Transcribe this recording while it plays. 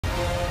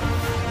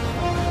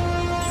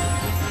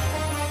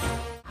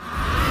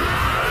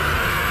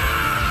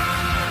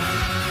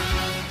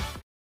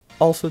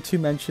also to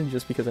mention,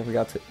 just because I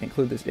forgot to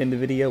include this in the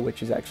video,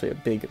 which is actually a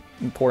big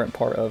important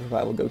part of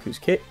Revival Goku's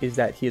kit, is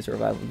that he is a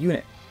Revival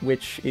unit,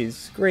 which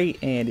is great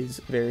and is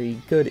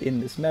very good in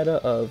this meta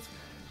of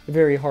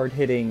very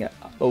hard-hitting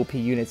OP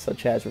units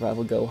such as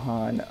Revival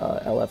Gohan,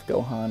 LF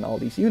Gohan, all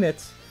these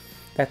units.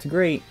 That's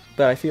great,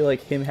 but I feel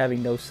like him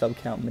having no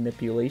sub-count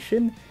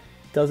manipulation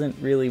doesn't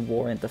really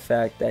warrant the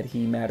fact that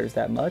he matters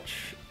that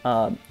much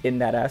in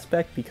that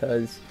aspect,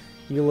 because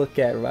you look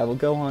at Revival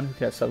Gohan, who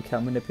can have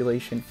sub-count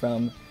manipulation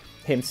from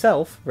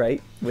himself,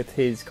 right, with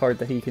his card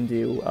that he can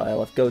do.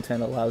 LF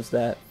Goten allows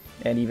that,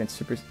 and even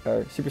Super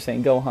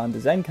Saiyan Gohan, the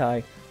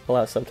Zenkai,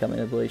 allows sub-count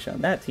manipulation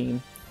on that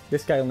team.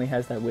 This guy only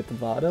has that with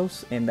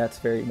Vados, and that's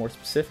very more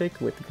specific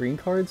with the green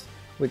cards,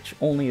 which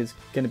only is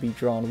going to be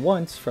drawn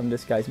once from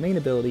this guy's main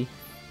ability,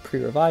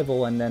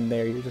 pre-revival, and then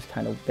there you're just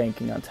kind of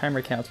banking on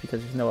timer counts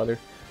because there's no other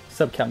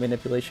sub-count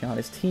manipulation on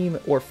his team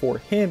or for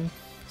him.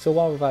 So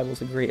while revival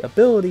is a great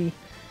ability,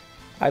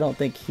 I don't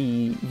think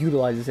he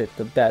utilizes it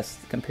the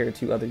best compared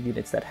to other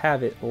units that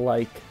have it,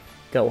 like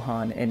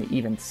Gohan and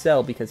even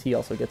Cell, because he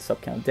also gets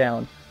sub-count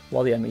down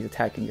while the enemy's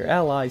attacking your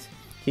allies.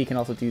 He can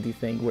also do the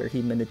thing where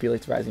he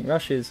manipulates Rising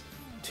Rushes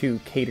to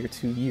cater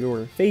to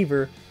your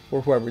favor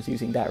or whoever's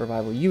using that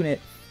revival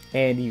unit,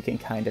 and you can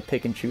kind of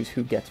pick and choose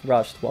who gets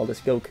rushed, while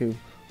this Goku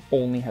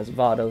only has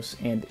Vados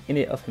and in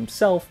it of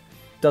himself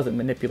doesn't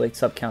manipulate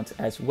sub-counts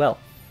as well.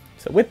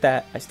 So with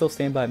that, I still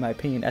stand by my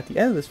opinion at the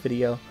end of this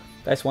video.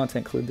 I just wanted to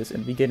include this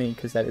in the beginning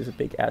because that is a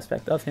big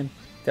aspect of him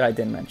that I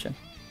didn't mention.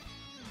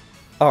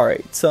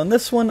 Alright, so in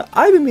this one,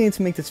 I've been meaning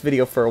to make this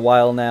video for a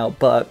while now,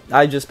 but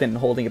I've just been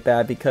holding it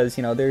back because,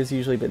 you know, there's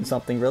usually been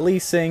something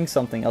releasing,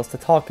 something else to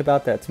talk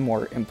about that's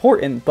more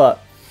important, but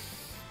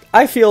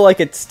I feel like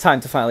it's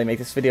time to finally make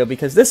this video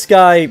because this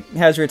guy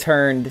has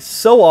returned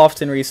so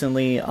often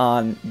recently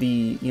on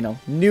the, you know,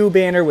 new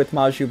banner with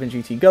Majub and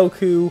GT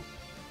Goku.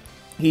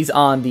 He's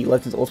on the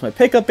Legends Ultimate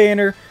Pickup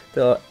banner,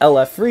 the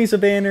LF Frieza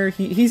banner.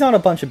 He's on a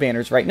bunch of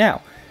banners right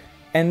now.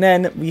 And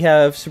then we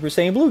have Super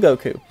Saiyan Blue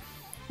Goku.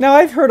 Now,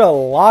 I've heard a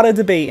lot of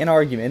debate and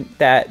argument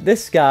that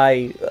this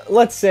guy,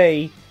 let's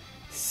say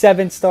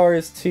 7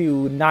 stars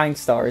to 9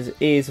 stars,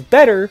 is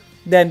better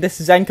than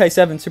this Zenkai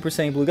 7 Super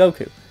Saiyan Blue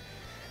Goku.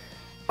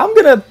 I'm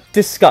gonna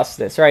discuss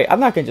this, right? I'm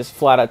not gonna just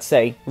flat out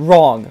say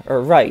wrong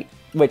or right,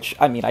 which,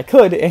 I mean, I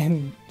could,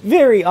 and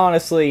very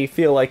honestly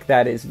feel like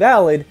that is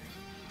valid.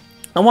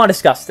 I want to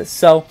discuss this.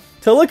 So,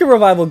 to look at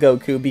Revival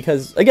Goku,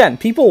 because, again,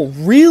 people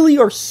really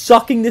are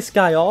sucking this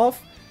guy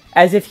off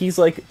as if he's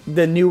like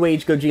the new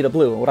age Gogeta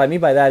Blue. And what I mean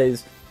by that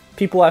is,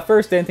 people at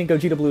first didn't think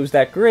Gogeta Blue was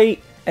that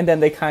great, and then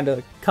they kind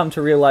of come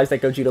to realize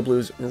that Gogeta Blue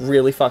is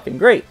really fucking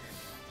great.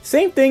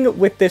 Same thing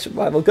with this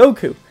Revival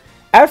Goku.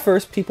 At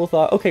first, people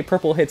thought, okay,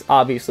 purple hits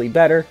obviously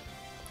better,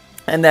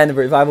 and then the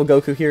Revival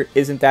Goku here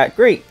isn't that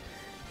great.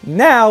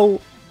 Now,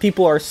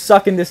 people are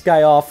sucking this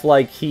guy off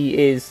like he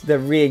is the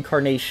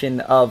reincarnation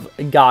of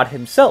God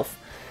himself.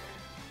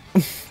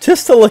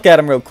 Just to look at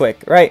him real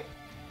quick, right?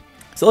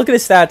 So look at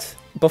his stats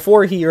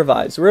before he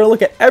revives. We're going to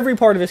look at every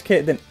part of his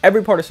kit, then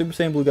every part of Super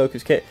Saiyan Blue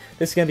Goku's kit.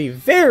 This is going to be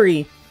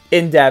very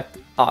in-depth,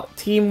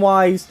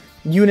 team-wise,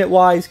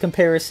 unit-wise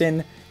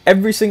comparison,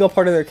 every single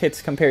part of their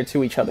kits compared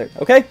to each other,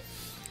 okay?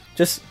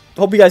 Just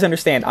hope you guys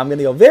understand. I'm going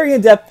to go very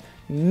in-depth.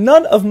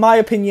 None of my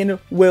opinion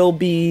will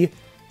be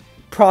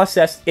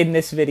processed in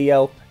this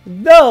video,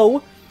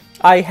 though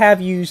I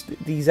have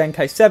used the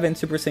Zenkai 7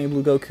 Super Saiyan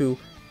Blue Goku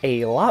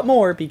a lot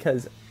more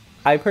because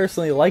I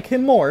personally like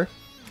him more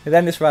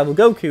than this Revival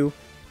Goku.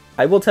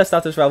 I will test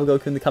out this Revival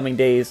Goku in the coming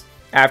days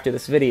after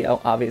this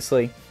video,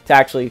 obviously, to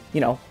actually,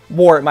 you know,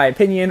 warrant my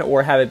opinion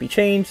or have it be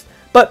changed.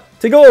 But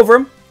to go over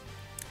him,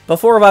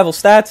 before Revival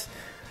stats,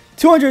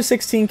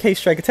 216k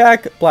strike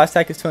attack, blast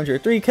attack is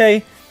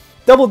 203k,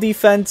 double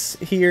defense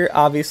here,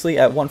 obviously,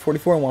 at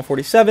 144 and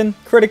 147,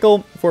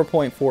 critical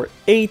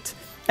 4.48,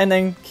 and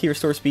then key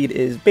restore speed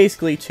is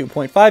basically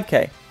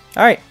 2.5k.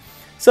 Alright,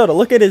 so to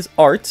look at his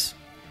arts,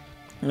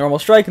 normal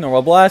strike,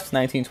 normal blast,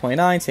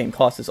 1929, same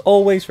cost as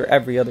always for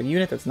every other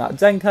unit that's not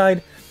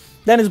Zenkai'd.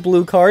 Then his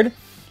blue card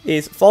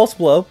is false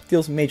blow,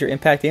 deals major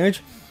impact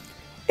damage,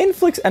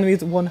 inflicts enemies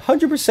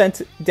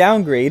 100%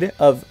 downgrade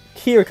of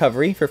key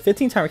recovery for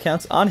 15 timer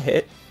counts on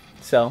hit.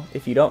 So,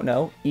 if you don't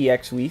know,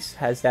 EX Whis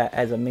has that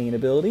as a main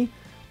ability.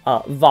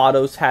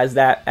 Vados has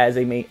that as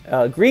a main,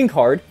 green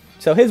card.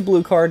 So his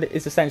blue card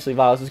is essentially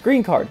Vados'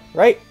 green card,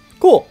 right?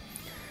 Cool.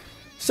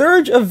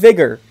 Surge of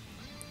Vigor.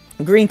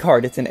 Green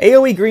card. It's an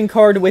AoE green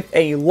card with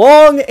a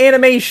long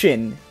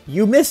animation.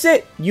 You miss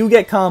it, you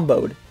get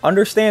comboed.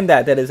 Understand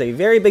that. That is a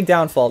very big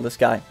downfall of this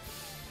guy.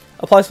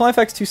 Applies flying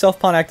effects to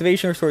self-pawn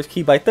activation, restores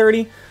ki by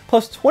 30,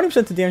 plus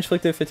 20% to damage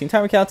inflicted 15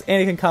 timer counts,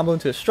 and it can combo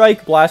into a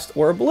strike, blast,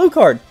 or a blue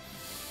card.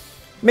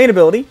 Main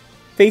ability,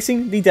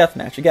 facing the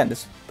deathmatch. Again,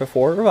 this is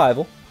before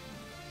revival.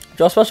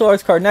 Draw special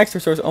arts card next,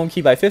 restores own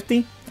ki by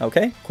 50.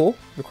 Okay, cool.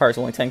 Requires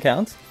only 10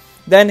 counts.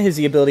 Then his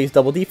ability is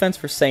double defense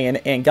for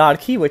Saiyan and God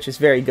Ki, which is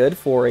very good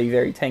for a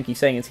very tanky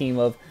Saiyan team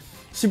of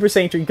Super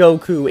Saiyan 3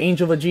 Goku,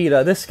 Angel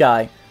Vegeta, this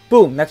guy.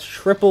 Boom, that's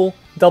triple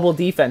double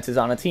defenses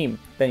on a team.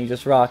 Then you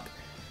just rock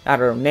I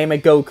don't know, name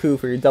it Goku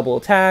for your double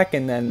attack,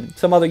 and then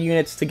some other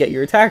units to get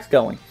your attacks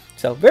going.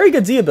 So very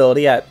good Z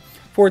ability at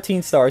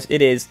 14 stars.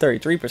 It is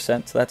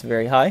 33%, so that's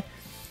very high.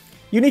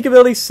 Unique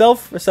ability,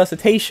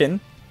 Self-Resuscitation.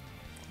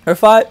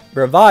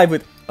 Revive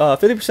with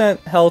 50%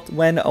 health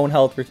when own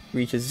health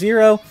reaches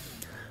 0.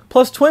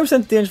 Plus 20% to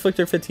damage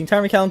inflicted 15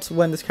 timer counts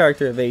when this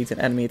character evades an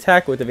enemy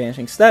attack with a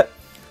vanishing step.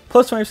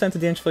 Plus 20% to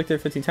damage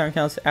inflicted 15 timer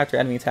counts after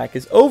enemy attack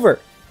is over.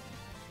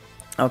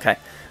 Okay.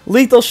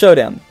 Lethal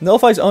Showdown.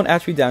 Nullifies own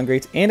attribute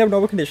downgrades and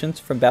abnormal conditions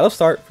from battle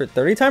start for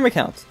 30 timer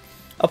counts.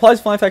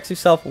 Applies flying effects to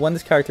yourself when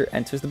this character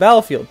enters the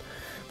battlefield.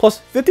 Plus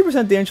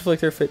 50% damage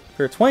inflicted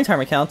for 20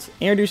 timer counts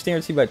and reduce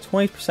damage by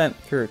 20%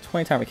 for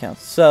 20 timer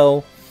counts.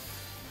 So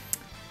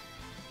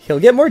he'll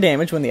get more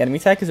damage when the enemy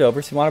attack is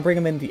over, so you want to bring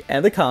him in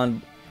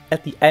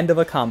at the end of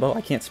a combo.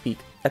 I can't speak.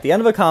 At the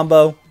end of a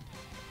combo,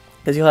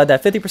 because you'll have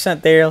that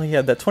 50% there, you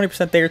have that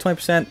 20% there,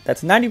 20%.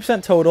 That's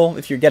 90% total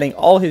if you're getting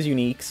all his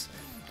uniques,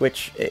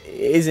 which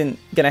isn't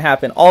going to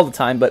happen all the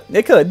time, but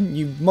it could.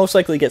 You most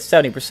likely get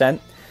 70%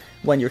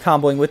 when you're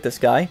comboing with this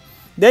guy.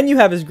 Then you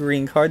have his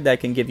green card that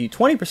can give you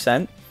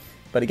 20%,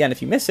 but again,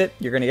 if you miss it,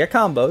 you're going to get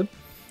comboed.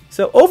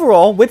 So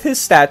overall, with his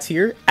stats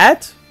here,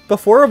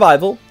 before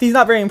Revival, he's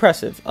not very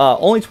impressive.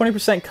 Only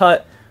 20%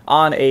 cut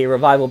on a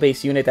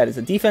Revival-based unit that is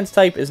a defense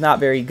type is not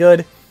very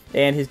good,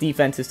 and his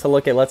defense is to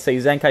look at, let's say,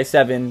 Zenkai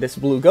 7, this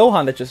blue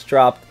Gohan that just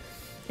dropped,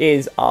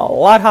 is a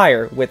lot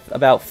higher with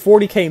about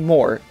 40k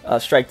more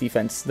strike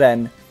defense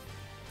than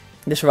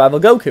this Revival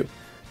Goku.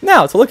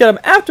 Now, to look at him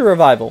after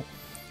Revival,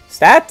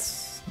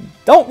 stats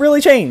don't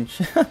really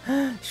change.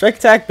 Strike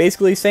attack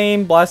basically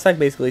same, blast attack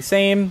basically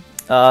same,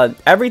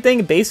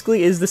 everything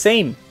basically is the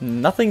same.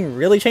 Nothing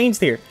really changed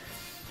here.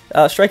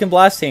 Strike and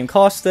blast, same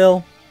cost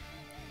still.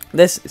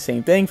 This,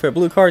 same thing for a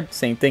blue card,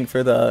 same thing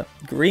for the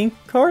green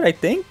card, I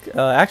think.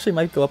 Actually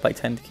might go up by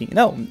 10 key.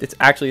 No, it's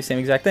actually the same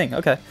exact thing.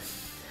 Okay.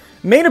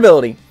 Main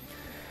ability.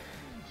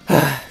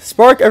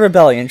 Spark of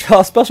Rebellion. Draw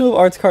a special move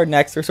arts card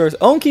next. Restores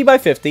own key by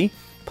 50.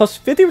 Plus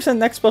 50%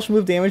 next special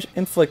move damage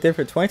inflicted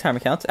for 20 timer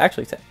counts.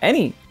 Actually, to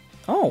any.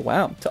 Oh,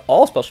 wow. To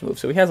all special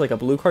moves. So he has like a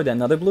blue card, then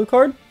another blue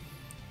card.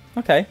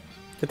 Okay.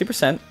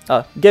 50%.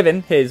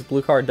 Given his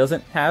blue card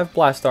doesn't have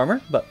blast armor,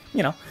 but,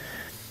 you know.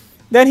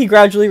 Then he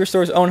gradually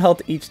restores own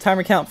health each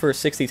timer count for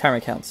 60 timer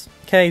counts.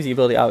 Okay, the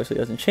ability obviously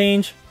doesn't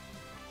change.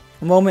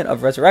 Moment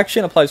of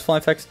Resurrection applies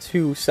flying effects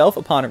to self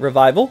upon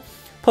revival.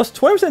 Plus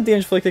 20% damage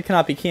inflicted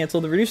cannot be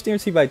cancelled. Reduce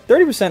damage by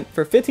 30%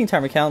 for 15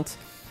 timer counts.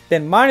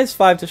 Then minus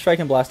 5 to strike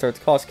and blast arts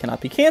cost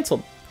cannot be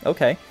cancelled.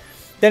 Okay.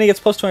 Then he gets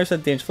plus 20%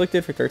 damage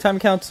inflicted for 30 timer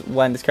counts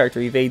when this character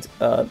evades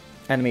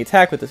enemy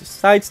attack with a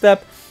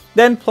sidestep.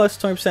 Then plus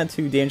 20%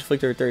 to damage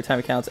inflicted for 30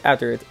 timer counts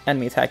after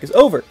enemy attack is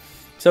over.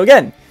 So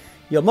again,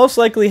 you'll most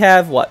likely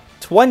have, what,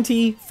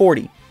 20,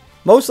 40.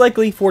 Most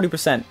likely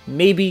 40%.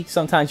 Maybe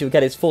sometimes you'll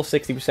get his full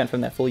 60%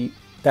 from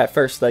that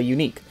first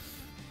unique.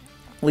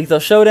 Lethal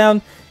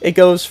Showdown, it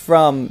goes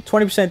from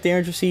 20%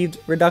 damage received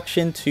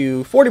reduction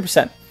to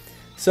 40%.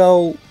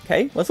 So,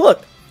 okay, let's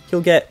look. He'll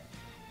get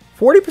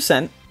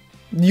 40%,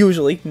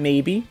 usually,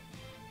 maybe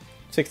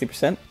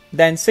 60%,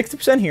 then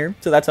 60% here,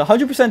 so that's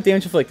 100%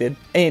 damage inflicted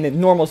in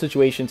normal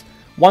situations,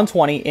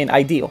 120 in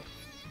ideal.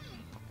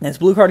 And this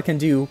blue card can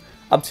do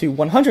up to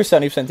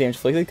 170% damage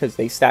inflicted because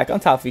they stack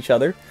on top of each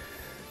other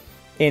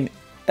in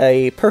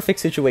a perfect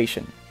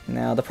situation.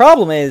 Now, the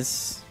problem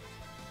is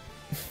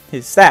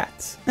his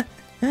stats.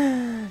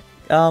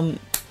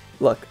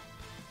 Look,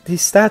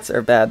 these stats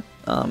are bad.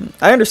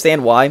 I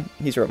understand why.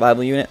 He's a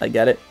revival unit. I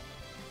get it.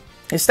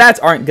 His stats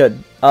aren't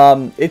good.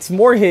 It's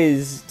more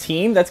his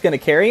team that's going to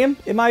carry him,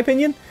 in my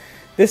opinion.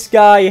 This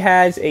guy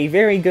has a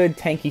very good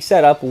tanky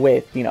setup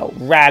with, you know,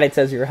 Raditz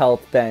as your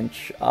health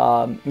bench.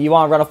 You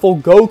want to run a full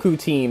Goku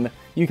team,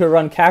 you could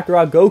run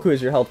Kakarot Goku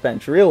as your health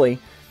bench, really.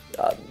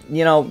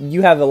 You know,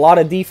 you have a lot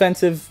of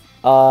defensive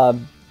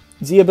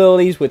Z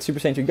abilities with Super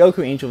Saiyan 3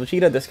 Goku, Angel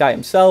Vegeta, this guy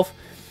himself.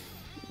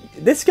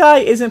 This guy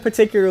isn't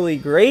particularly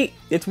great.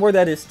 It's more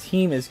that his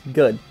team is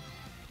good.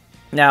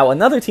 Now,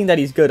 another team that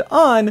he's good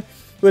on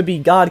would be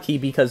God Key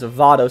because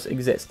Vados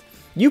exist.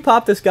 You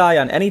pop this guy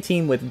on any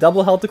team with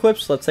double health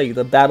equips, let's say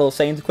the Battle of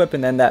Saiyans equip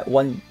and then that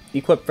one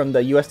equip from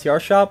the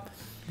USTR shop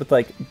with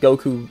like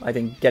Goku, I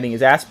think, getting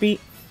his ass beat.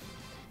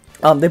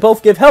 They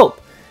both give help.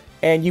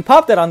 And you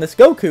pop that on this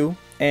Goku,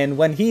 and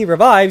when he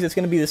revives, it's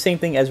going to be the same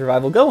thing as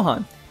Revival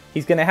Gohan.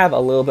 He's going to have a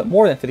little bit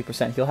more than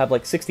 50%. He'll have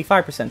like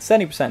 65%,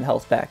 70%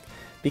 health back.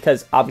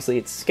 Because obviously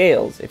it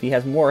scales. If he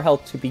has more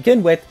health to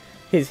begin with,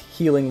 his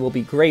healing will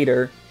be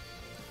greater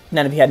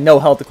than if he had no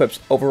health equips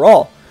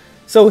overall.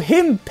 So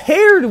him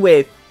paired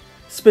with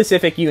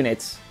specific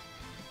units,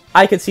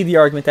 I could see the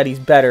argument that he's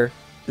better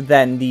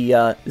than the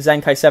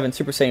Zenkai 7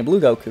 Super Saiyan Blue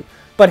Goku.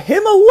 But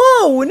him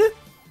alone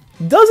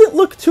doesn't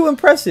look too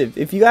impressive,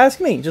 if you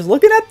ask me. Just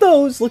looking at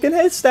those, looking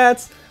at his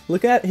stats,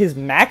 looking at his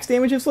max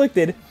damage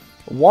inflicted,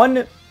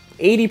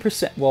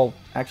 180%, well,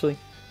 actually,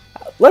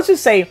 let's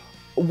just say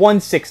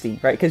 160,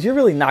 right? Because you're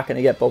really not going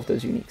to get both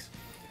those uniques.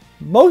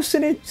 Most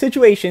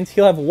situations,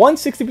 he'll have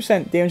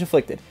 160% damage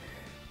inflicted.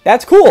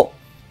 That's cool.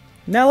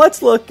 Now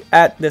let's look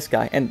at this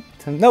guy. And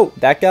to note,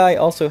 that guy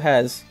also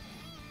has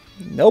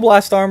no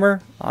blast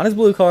armor on his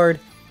blue card,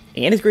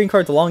 and his green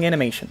card's a long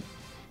animation.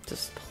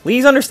 Just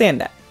please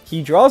understand that.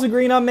 He draws a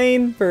green on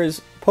main for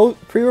his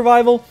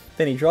pre-revival,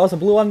 then he draws a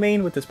blue on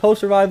main with his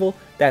post-revival.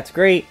 That's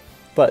great,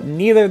 but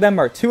neither of them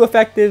are too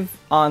effective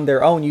on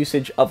their own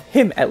usage of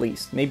him, at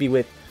least. Maybe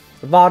with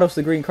Vados,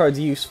 the green card's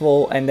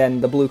useful, and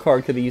then the blue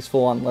card could be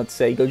useful on, let's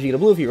say, Gogeta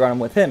Blue if you run him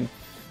with him,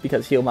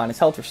 because heal minus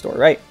health restore,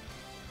 right?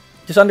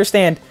 Just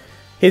understand,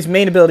 his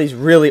main abilities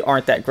really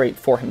aren't that great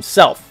for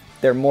himself.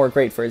 They're more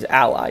great for his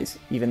allies,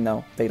 even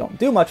though they don't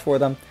do much for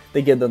them.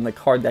 They give them the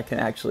card that can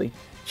actually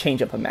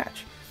change up a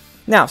match.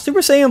 Now, Super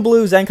Saiyan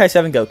Blue Zenkai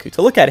 7 Goku.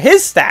 To look at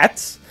his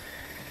stats,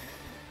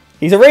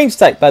 he's a range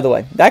type, by the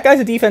way. That guy's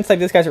a defense type,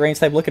 this guy's a range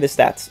type. Look at his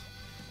stats.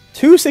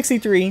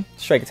 263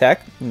 strike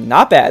attack,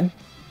 not bad.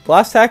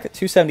 Blast attack,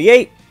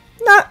 278.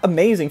 Not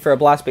amazing for a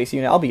blast-based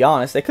unit, I'll be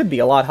honest. It could be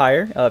a lot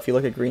higher. If you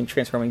look at Green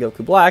transforming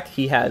Goku Black,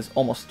 he has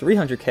almost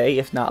 300k,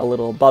 if not a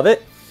little above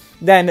it.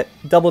 Then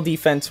double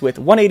defense with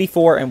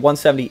 184 and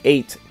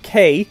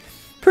 178k.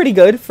 Pretty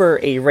good for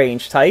a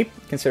range type,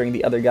 considering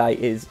the other guy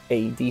is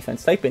a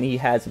defense type, and he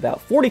has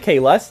about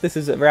 40k less. This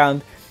is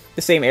around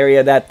the same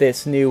area that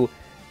this new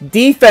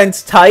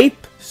defense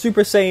type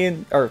Super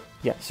Saiyan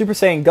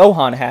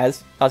Gohan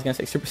has. I was going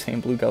to say Super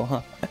Saiyan Blue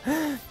Gohan.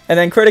 And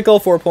then critical,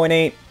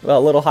 4.8, well,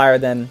 a little higher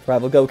than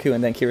Rival Goku,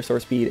 and then Key Restore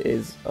Speed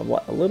is, a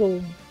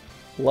little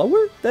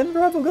lower than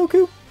Rival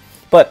Goku?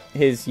 But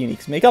his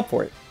uniques make up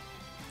for it.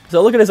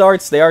 So look at his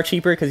arts, they are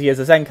cheaper because he has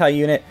a Zenkai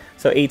unit,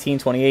 so 18,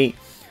 28.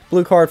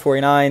 Blue card,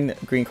 49,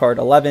 green card,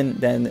 11,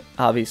 then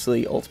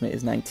obviously ultimate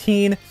is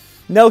 19.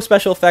 No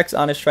special effects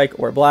on his strike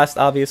or blast,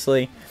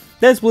 obviously.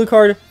 Then his blue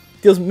card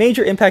deals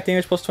major impact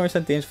damage plus 20%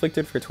 damage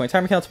inflicted for 20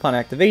 timer counts upon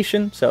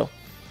activation, so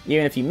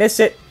even if you miss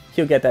it,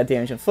 he'll get that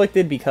damage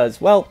inflicted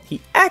because, well, he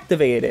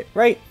activated it,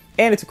 right?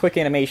 And it's a quick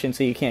animation,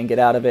 so you can't get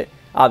out of it.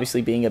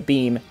 Obviously, being a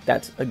beam,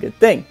 that's a good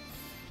thing.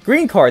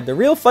 Green card, the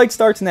real fight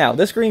starts now.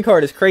 This green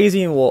card is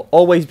crazy and will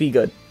always be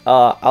good.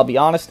 I'll be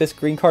honest, this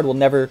green card will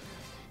never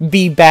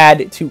be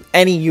bad to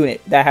any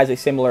unit that has a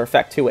similar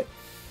effect to it.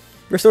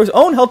 Restores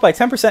own health by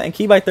 10% and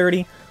ki by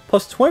 30,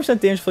 plus 20%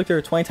 damage inflicted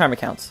for 20 timer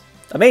counts.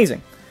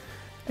 Amazing.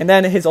 And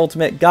then his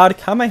ultimate, God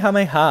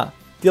Kamehameha,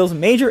 deals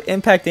major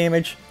impact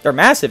damage, or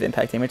massive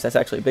impact damage, that's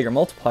actually a bigger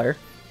multiplier,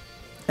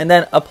 and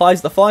then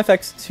applies the following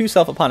effects to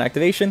self upon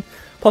activation,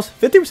 plus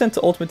 50%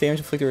 to ultimate damage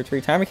inflicted for 3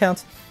 timer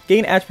counts,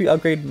 gain attribute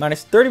upgrade,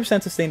 minus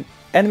 30%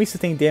 enemy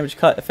sustained damage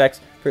cut effects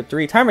for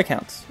 3 timer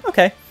counts.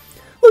 Okay,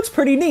 looks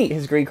pretty neat.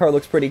 His green card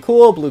looks pretty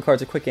cool, blue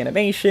card's a quick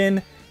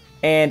animation,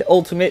 and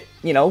ultimate,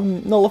 you know,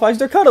 nullifies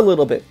their cut a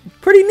little bit.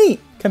 Pretty neat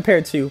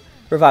compared to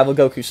Revival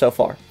Goku so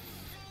far.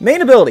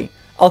 Main ability,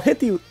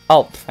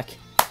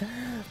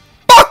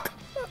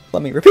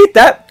 Let me repeat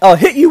that. I'll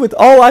hit you with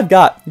all I've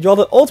got. Draw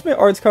the ultimate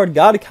arts card,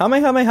 God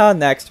Kamehameha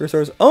next,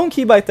 restores own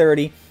ki by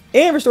 30,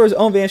 and restores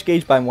own vanish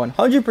gauge by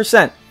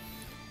 100%.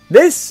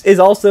 This is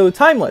also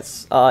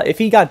timeless. If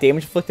he got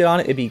damage inflicted on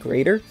it, it'd be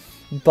greater.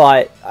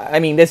 But, I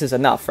mean, this is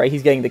enough, right?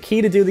 He's getting the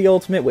key to do the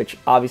ultimate, which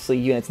obviously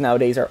units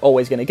nowadays are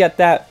always going to get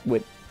that,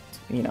 with,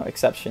 you know,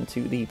 exception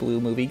to the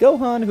Blue movie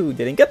Gohan, who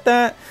didn't get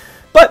that.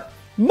 But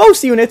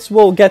most units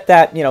will get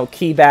that, you know,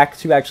 key back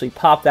to actually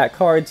pop that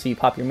card. So you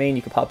pop your main,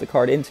 you can pop the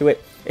card into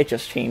it. It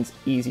just chains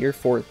easier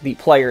for the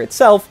player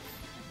itself.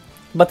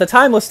 But the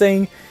timeless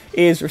thing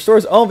is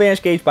restores own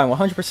vanish gauge by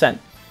 100%.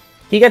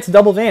 He gets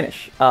double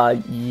vanish.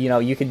 You know,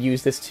 you could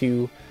use this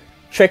to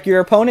trick your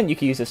opponent. You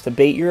could use this to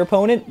bait your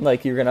opponent.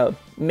 Like, you're going to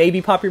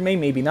maybe pop your main,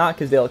 maybe not,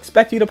 because they'll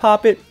expect you to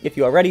pop it if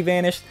you already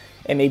vanished.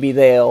 And maybe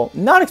they'll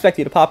not expect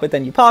you to pop it,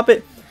 then you pop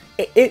it.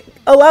 It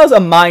allows a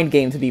mind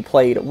game to be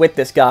played with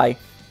this guy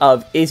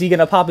of, is he going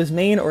to pop his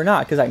main or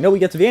not? Because I know he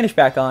gets vanish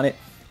back on it.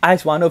 I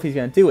just want to know if he's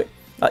going to do it.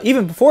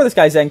 Even before this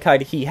guy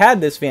Zenkai, he had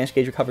this vanish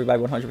gauge recovery by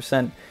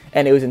 100%,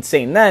 and it was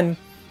insane then.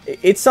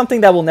 It's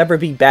something that will never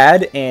be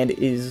bad, and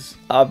is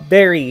a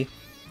very,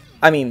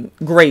 I mean,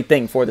 great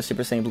thing for the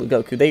Super Saiyan Blue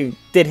Goku. They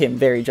did him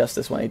very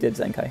justice when they did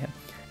Zenkai him.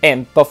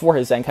 And before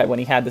his Zenkai when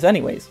he had this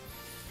anyways.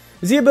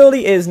 Z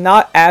ability is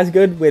not as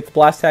good with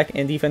blast attack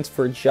and defense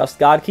for just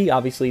God Ki.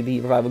 Obviously, the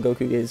Revival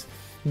Goku is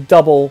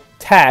double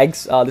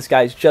tags. This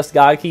guy is just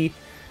God Ki.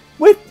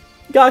 With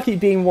God Ki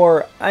being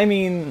more, I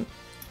mean,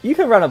 you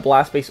can run a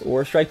blast-based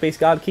or strike-based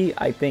God Ki.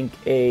 I think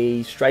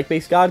a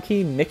strike-based God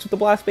Ki mixed with the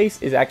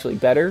blast-based is actually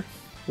better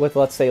with,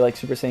 let's say, like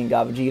Super Saiyan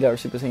God Vegeta or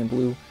Super Saiyan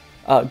Blue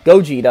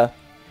Gogeta.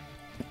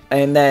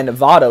 And then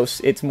Vados,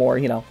 it's more,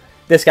 you know,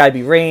 this guy would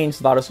be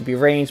ranged, Vados would be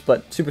ranged,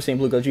 but Super Saiyan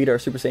Blue Gogeta or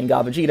Super Saiyan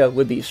God Vegeta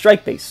would be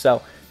strike-based.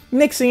 So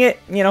mixing it,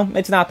 you know,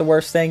 it's not the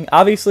worst thing.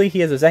 Obviously, he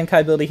has a Zenkai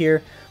ability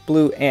here,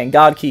 Blue and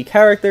God Ki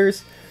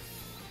characters.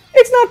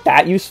 It's not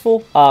that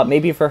useful.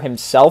 Maybe for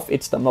himself,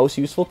 it's the most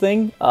useful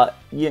thing.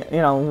 You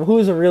know,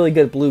 who's a really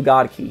good Blue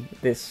God Ki?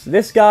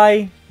 This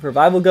guy,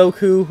 Revival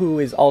Goku, who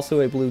is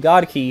also a Blue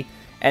God Ki,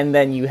 and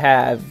then you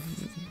have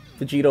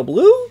Vegeta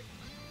Blue?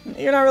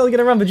 You're not really going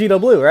to run Vegeta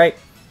Blue, right?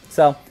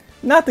 So,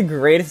 not the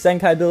greatest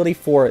Zenkai ability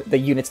for the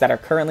units that are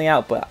currently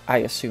out, but I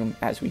assume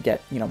as we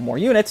get, you know, more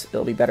units,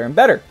 it'll be better and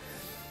better.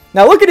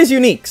 Now look at his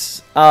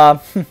uniques.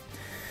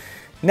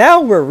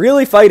 Now we're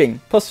really fighting.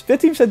 Plus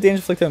 15% damage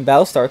inflicted when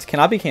battle starts,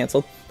 cannot be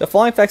cancelled. The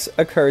following effects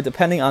occur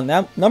depending on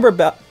the number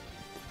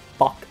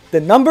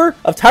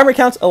of timer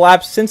counts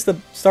elapsed since the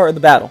start of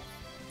the battle.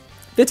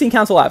 15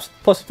 counts elapsed,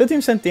 plus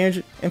 15%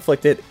 damage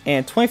inflicted,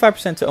 and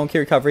 25% to own key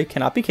recovery,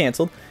 cannot be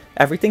cancelled.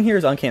 Everything here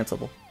is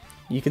uncancelable.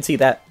 You can see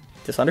that.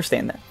 Just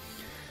understand that.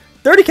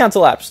 30 counts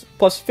elapsed,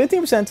 plus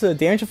 15% to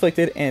damage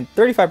inflicted, and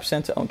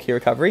 35% to own key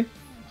recovery.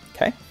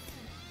 Okay.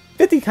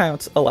 50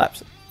 counts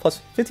elapsed,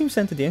 plus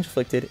 15% to damage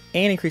inflicted,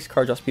 and increased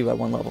card draw speed by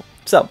 1 level.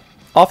 So,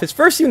 off his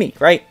first unique,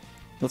 right?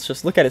 Let's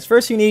just look at his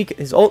first unique.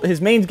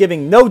 His main's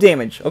giving no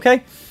damage,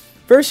 okay?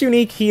 First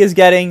unique, he is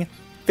getting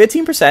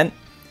 15%,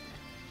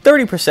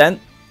 30%,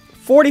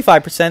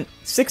 45%,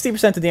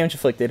 60% to damage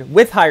inflicted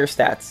with higher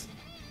stats,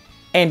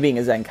 and being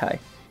a Zenkai.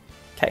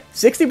 Okay,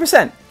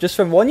 60% just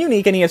from one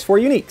unique, and he has 4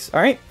 uniques,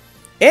 alright?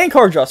 And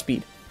card draw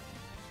speed.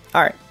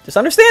 Alright, just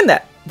understand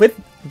that, with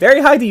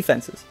very high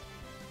defenses.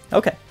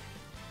 Okay,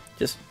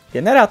 just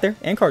getting that out there,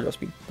 and card draw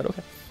speed, but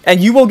okay. And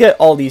you will get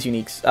all these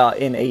uniques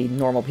in a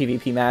normal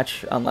PvP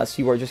match, unless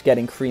you are just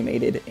getting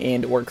cremated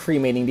and or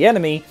cremating the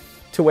enemy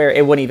to where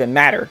it wouldn't even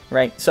matter,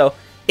 right? So,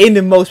 in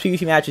the most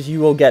PvP matches, you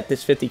will get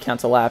this 50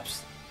 counts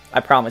elapsed. I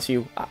promise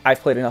you,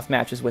 I've played enough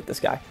matches with this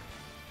guy.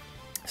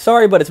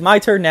 Sorry, but it's my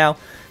turn now.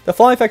 The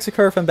following effects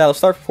occur from battle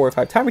start for 4 or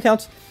 5 timer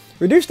counts.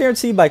 Reduce damage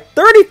C by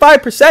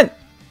 35%.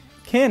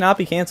 Cannot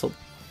be cancelled.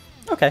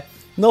 Okay.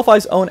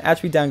 Nullifies own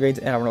attribute downgrades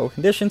and abnormal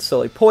conditions. So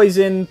like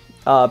poison,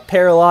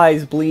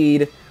 paralyze,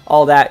 bleed,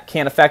 all that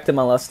can't affect them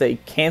unless they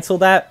cancel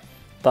that.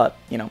 But,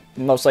 you know,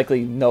 most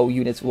likely no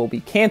units will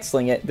be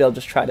canceling it. They'll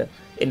just try to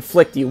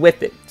inflict you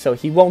with it. So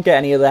he won't get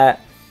any of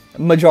that.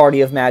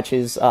 Majority of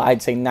matches,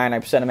 I'd say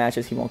 99% of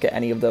matches, he won't get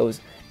any of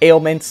those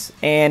ailments.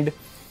 And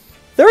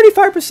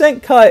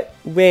 35% cut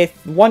with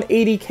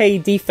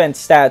 180k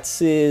defense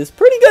stats is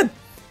pretty good,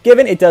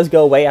 given it does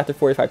go away after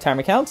 45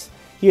 timer counts.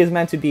 He is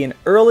meant to be an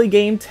early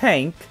game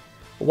tank,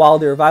 while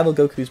the Revival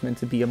Goku is meant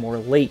to be a more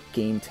late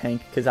game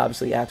tank, because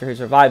obviously after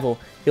his revival,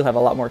 he'll have a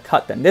lot more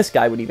cut than this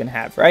guy would even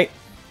have, right?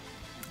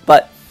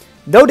 But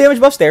no damage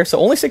buffs there, so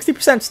only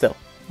 60% still,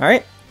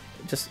 alright?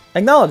 Just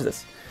acknowledge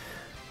this.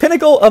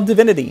 Pinnacle of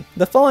Divinity.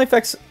 The following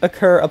effects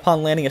occur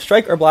upon landing a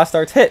strike or blast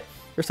dart's hit.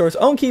 Restores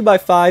own ki by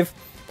 5,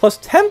 plus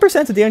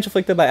 10% to damage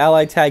inflicted by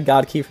allied tag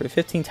God Ki for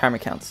 15 timer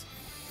counts.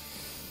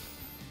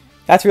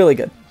 That's really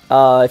good.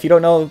 If you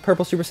don't know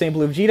Purple Super Saiyan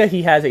Blue Vegeta,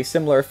 he has a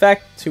similar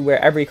effect to where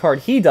every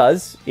card he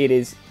does, it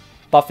is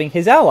buffing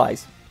his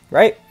allies,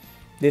 right?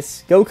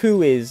 This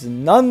Goku is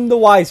none the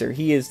wiser.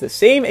 He is the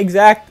same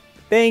exact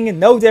thing,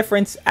 no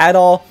difference at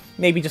all,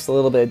 maybe just a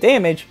little bit of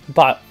damage,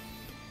 but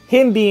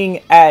him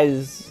being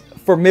as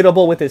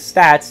formidable with his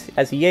stats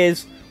as he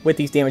is, with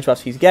these damage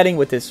buffs he's getting,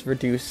 with this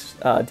reduced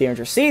damage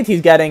received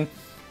he's getting,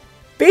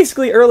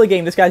 basically early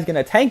game, this guy's going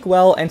to tank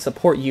well and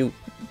support you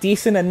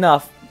decent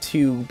enough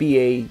to be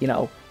a, you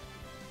know,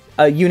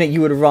 a unit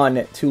you would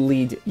run to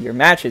lead your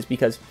matches,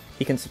 because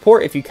he can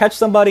support if you catch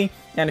somebody,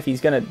 and if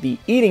he's going to be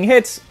eating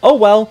hits, oh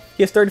well,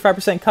 he has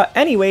 35% cut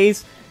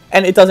anyways,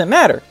 and it doesn't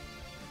matter.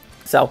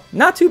 So,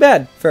 not too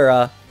bad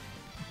for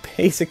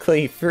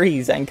basically free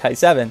Zenkai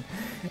 7.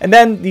 And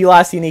then the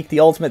last unique, the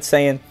Ultimate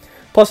Saiyan,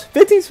 plus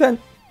 15%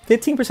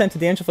 to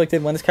damage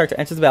inflicted when this character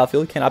enters the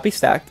battlefield, cannot be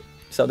stacked.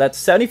 So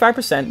that's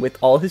 75% with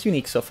all his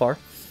uniques so far.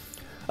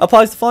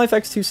 Applies the following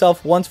effects to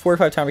self once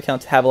 45 timer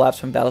counts have elapsed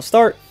from battle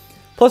start.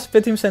 Plus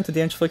 15% to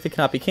damage inflicted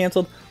cannot be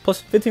cancelled.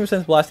 Plus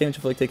 15% blast damage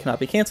inflicted cannot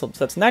be cancelled.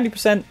 So that's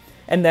 90%.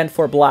 And then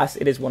for blast,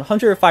 it is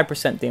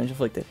 105% damage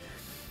inflicted.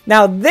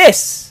 Now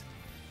this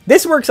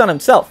works on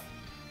himself,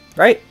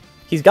 right?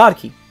 He's God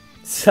Ki.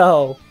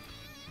 So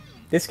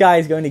this guy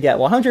is going to get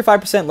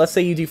 105%. Let's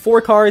say you do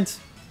 4 cards.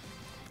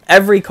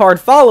 Every card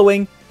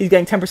following, he's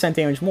getting 10%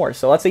 damage more.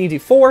 So let's say you do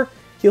 4,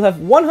 he'll have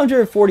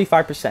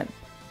 145%.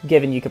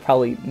 Given you could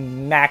probably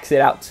max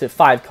it out to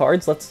 5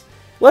 cards.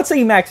 Let's say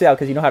you max it out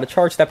because you know how to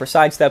charge step or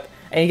sidestep,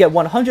 and you get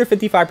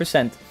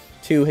 155%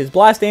 to his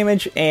blast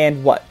damage,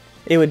 and what?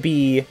 It would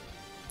be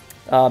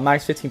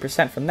minus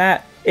 15% from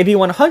that. It'd be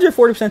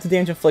 140% to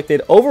damage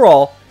inflicted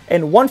overall,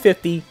 and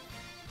 150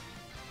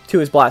 to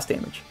his blast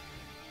damage.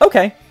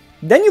 Okay.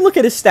 Then you look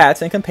at his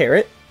stats and compare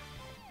it.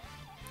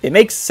 It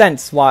makes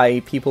sense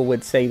why people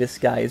would say this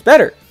guy is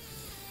better.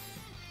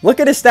 Look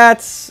at his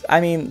stats.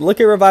 I mean, look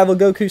at Revival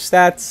Goku's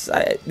stats.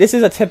 This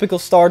is a typical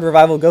starred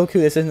Revival Goku.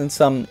 This isn't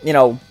some, you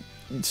know,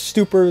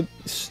 super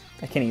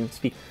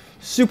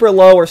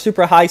low or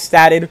super high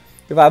statted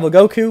Revival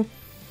Goku.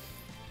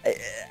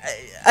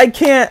 I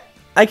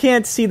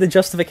can't see the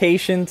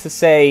justification to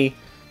say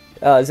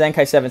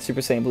Zenkai 7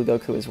 Super Saiyan Blue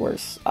Goku is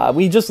worse.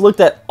 We just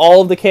looked at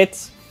all of the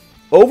kits.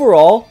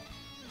 Overall,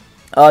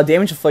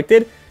 damage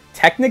inflicted,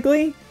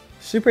 technically,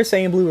 Super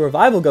Saiyan Blue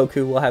Revival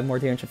Goku will have more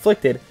damage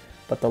inflicted,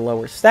 but the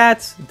lower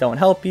stats don't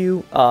help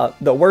you.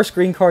 The worse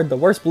green card, the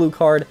worse blue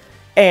card,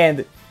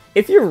 and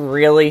if you're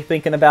really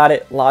thinking about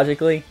it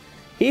logically,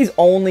 he's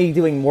only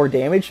doing more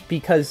damage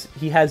because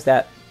he has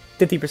that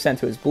 50%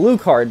 to his blue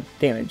card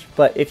damage.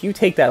 But if you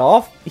take that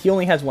off, he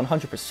only has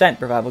 100%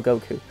 Revival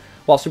Goku.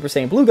 while Super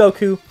Saiyan Blue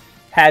Goku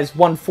has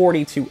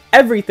 140 to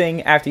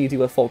everything after you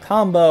do a full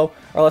combo,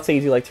 or let's say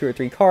you do like 2 or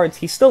 3 cards.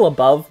 He's still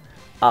above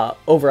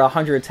over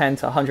 110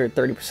 to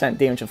 130%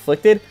 damage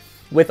inflicted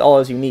with all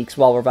his uniques,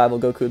 while Revival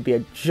Goku would be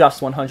at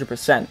just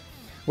 100%,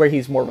 where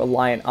he's more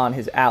reliant on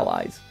his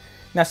allies.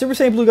 Now, Super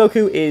Saiyan Blue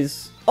Goku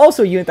is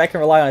also a unit that can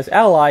rely on his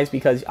allies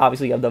because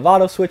obviously you have the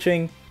Vado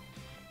switching.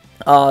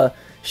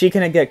 She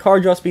can get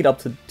card draw speed up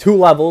to 2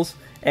 levels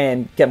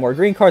and get more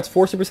green cards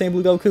for Super Saiyan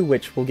Blue Goku,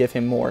 which will give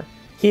him more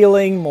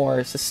healing,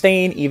 more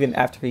sustain, even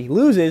after he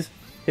loses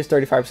his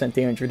 35%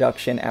 damage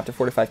reduction after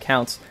 45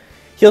 counts.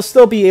 He'll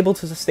still be able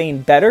to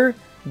sustain better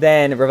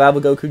than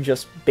Revival Goku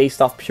just based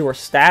off pure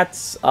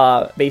stats,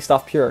 based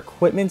off pure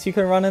equipment you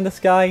can run in this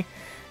guy.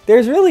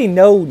 There's really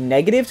no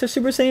negative to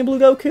Super Saiyan Blue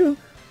Goku,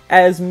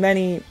 as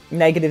many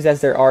negatives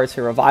as there are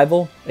to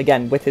Revival.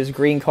 Again, with his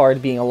green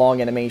card being a long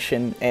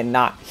animation and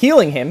not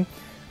healing him,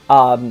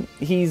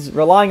 he's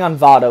relying on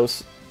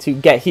Vados to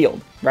get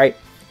healed, right?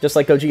 Just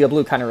like Gogeta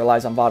Blue kind of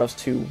relies on Vados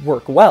to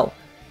work well.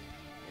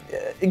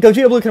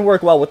 Gogeta Blue can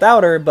work well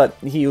without her, but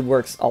he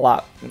works a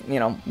lot,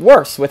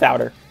 worse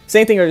without her.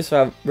 Same thing as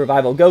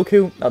Revival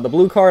Goku. The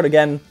blue card,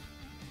 again,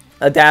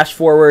 a dash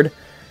forward.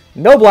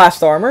 No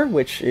blast armor,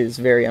 which is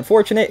very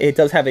unfortunate. It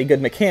does have a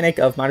good mechanic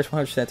of minus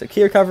 100% of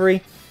key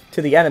recovery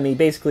to the enemy,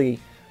 basically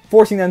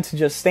forcing them to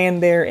just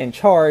stand there and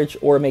charge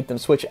or make them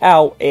switch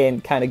out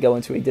and kind of go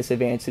into a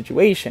disadvantaged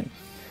situation.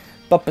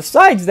 But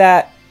besides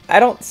that, I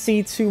don't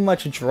see too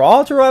much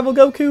draw to Revival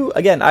Goku.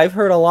 Again, I've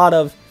heard a lot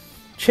of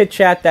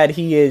chit-chat that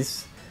he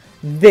is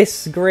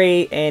this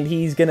great and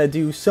he's going to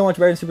do so much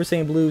better than Super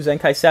Saiyan Blue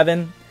Zenkai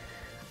 7.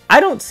 I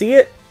don't see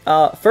it.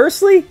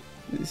 Firstly,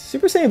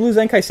 Super Saiyan Blue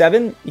Zenkai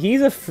 7,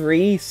 he's a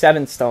free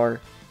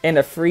 7-star and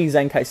a free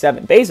Zenkai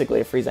 7.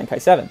 Basically a free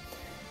Zenkai 7.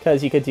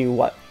 Because you could do,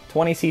 what,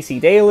 20cc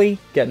daily,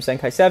 get him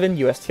Zenkai 7,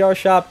 USTR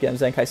shop, get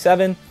him Zenkai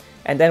 7,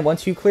 and then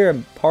once you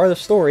clear part of the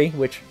story,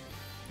 which,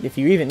 if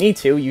you even need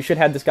to, you should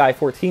have this guy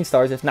 14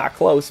 stars, if not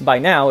close, by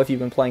now, if you've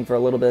been playing for a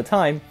little bit of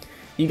time,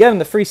 you get him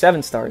the free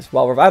 7 stars.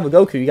 While Revival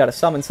Goku, you gotta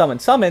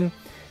summon,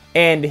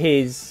 and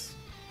his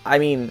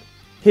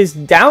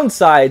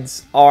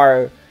downsides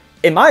are,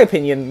 in my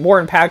opinion,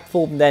 more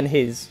impactful than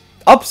his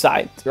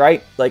upsides,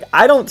 right? Like,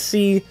 I don't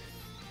see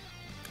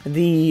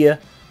the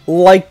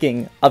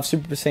liking of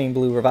Super Saiyan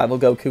Blue Revival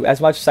Goku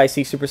as much as I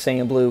see Super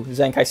Saiyan Blue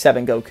Zenkai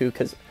 7 Goku,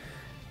 because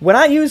when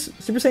I use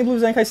Super Saiyan Blue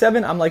Zenkai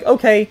 7, I'm like,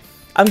 okay,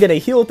 I'm going to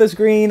heal with this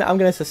green, I'm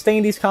going to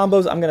sustain these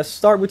combos, I'm going to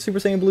start with Super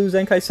Saiyan Blue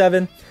Zenkai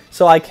 7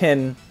 so I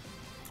can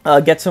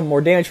get some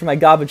more damage from my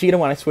God Vegeta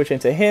when I switch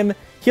into him.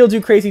 He'll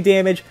do crazy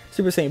damage,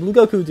 Super Saiyan Blue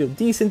Goku will do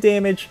decent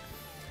damage.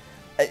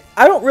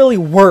 I don't really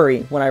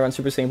worry when I run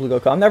Super Saiyan Blue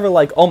Goku. I'm never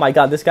like, oh my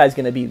god, this guy's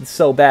going to be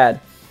so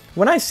bad.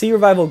 When I see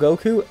Revival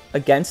Goku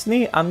against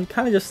me, I'm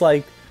kind of just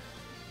like,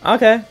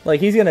 okay, like,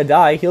 he's going to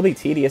die. He'll be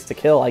tedious to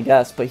kill, I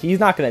guess, but he's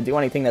not going to do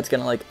anything that's going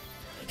to, like,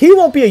 he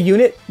won't be a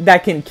unit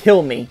that can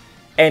kill me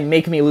and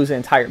make me lose an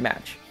entire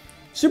match.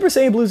 Super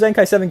Saiyan Blue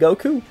Zenkai 7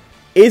 Goku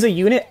is a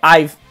unit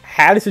I've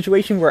had a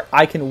situation where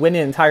I can win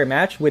an entire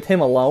match with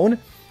him alone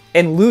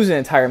and lose an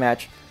entire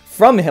match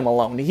from him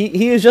alone.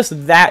 He is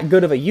just that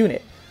good of a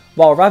unit.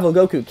 While Revival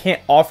Goku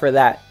can't offer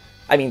that,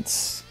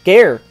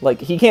 scare. Like,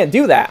 he can't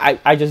do that.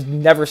 I just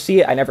never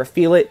see it. I never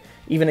feel it.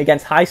 Even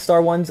against high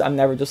star ones, I'm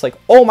never just like,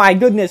 oh my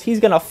goodness, he's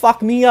gonna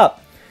fuck me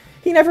up.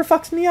 He never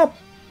fucks me up.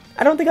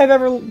 I don't think I've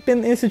ever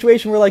been in a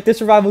situation where, like,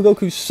 this Revival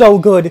Goku's so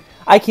good,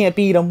 I can't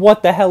beat him.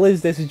 What the hell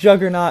is this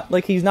juggernaut?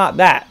 Like, he's not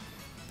that.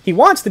 He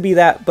wants to be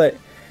that, but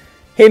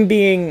him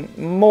being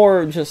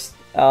more just,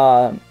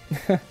 worse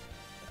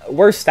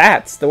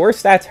stats. The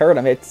worse stats hurt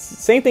him. It's the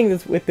same thing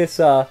with this,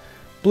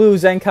 Blue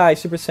Zenkai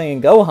Super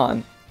Saiyan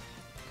Gohan.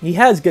 He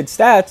has good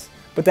stats,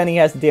 but then he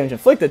has the damage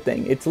inflicted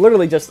thing. It's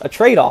literally just a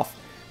trade-off.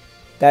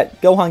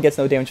 That Gohan gets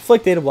no damage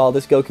inflicted, while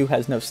this Goku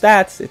has no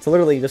stats. It's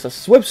literally just a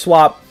swip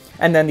swap,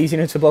 and then these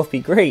units will both be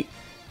great.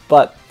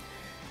 But,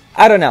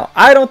 I don't know.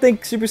 I don't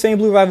think Super Saiyan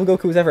Blue Revival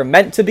Goku was ever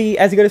meant to be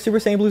as good as Super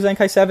Saiyan Blue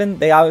Zenkai 7.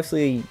 They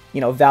obviously,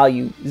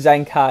 value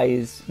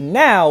Zenkais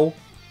now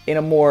in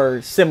a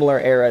more similar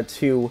era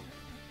to,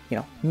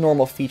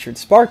 normal featured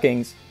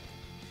Sparkings.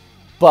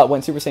 But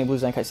when Super Saiyan Blue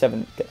Zenkai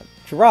 7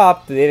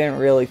 dropped, they didn't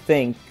really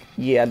think,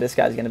 yeah, this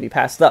guy's going to be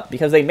passed up.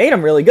 Because they made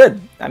him really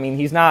good. I mean,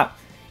 he's not,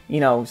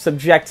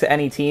 subject to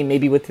any team.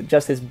 Maybe with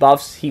just his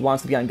buffs, he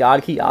wants to be on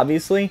God Key,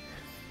 obviously.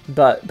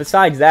 But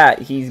besides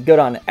that, he's good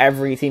on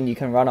every team you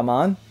can run him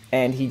on.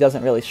 And he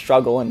doesn't really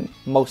struggle in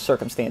most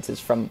circumstances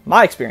from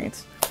my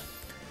experience.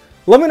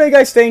 Let me know what you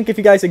guys think, if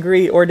you guys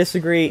agree or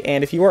disagree.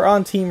 And if you are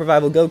on Team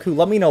Revival Goku,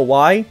 let me know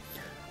why.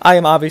 I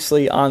am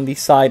obviously on the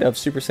side of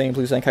Super Saiyan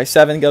Blue Zenkai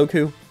 7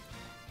 Goku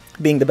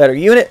being the better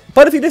unit.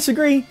 But if you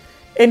disagree,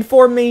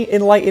 inform me,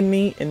 enlighten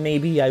me, and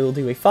maybe I will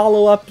do a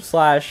follow-up /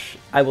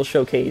 I will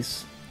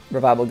showcase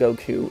Revival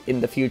Goku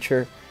in the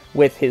future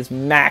with his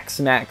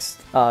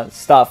maxed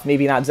stuff.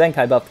 Maybe not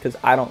Zenkai buff, because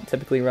I don't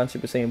typically run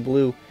Super Saiyan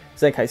Blue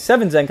Zenkai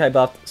 7 Zenkai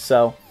buff,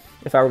 so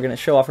if I were going to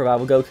show off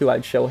Revival Goku,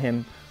 I'd show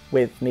him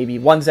with maybe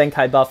one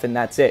Zenkai buff and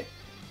that's it.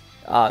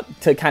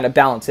 to kind of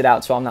balance it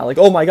out. So I'm not like,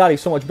 oh my god,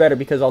 he's so much better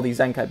because all these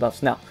Zenkai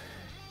buffs. No.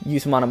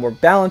 Use him on a more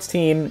balanced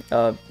team,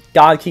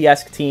 God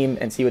Key-esque team,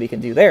 and see what he can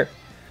do there.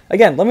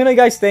 Again, let me know what you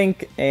guys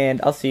think, and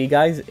I'll see you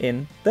guys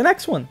in the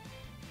next one.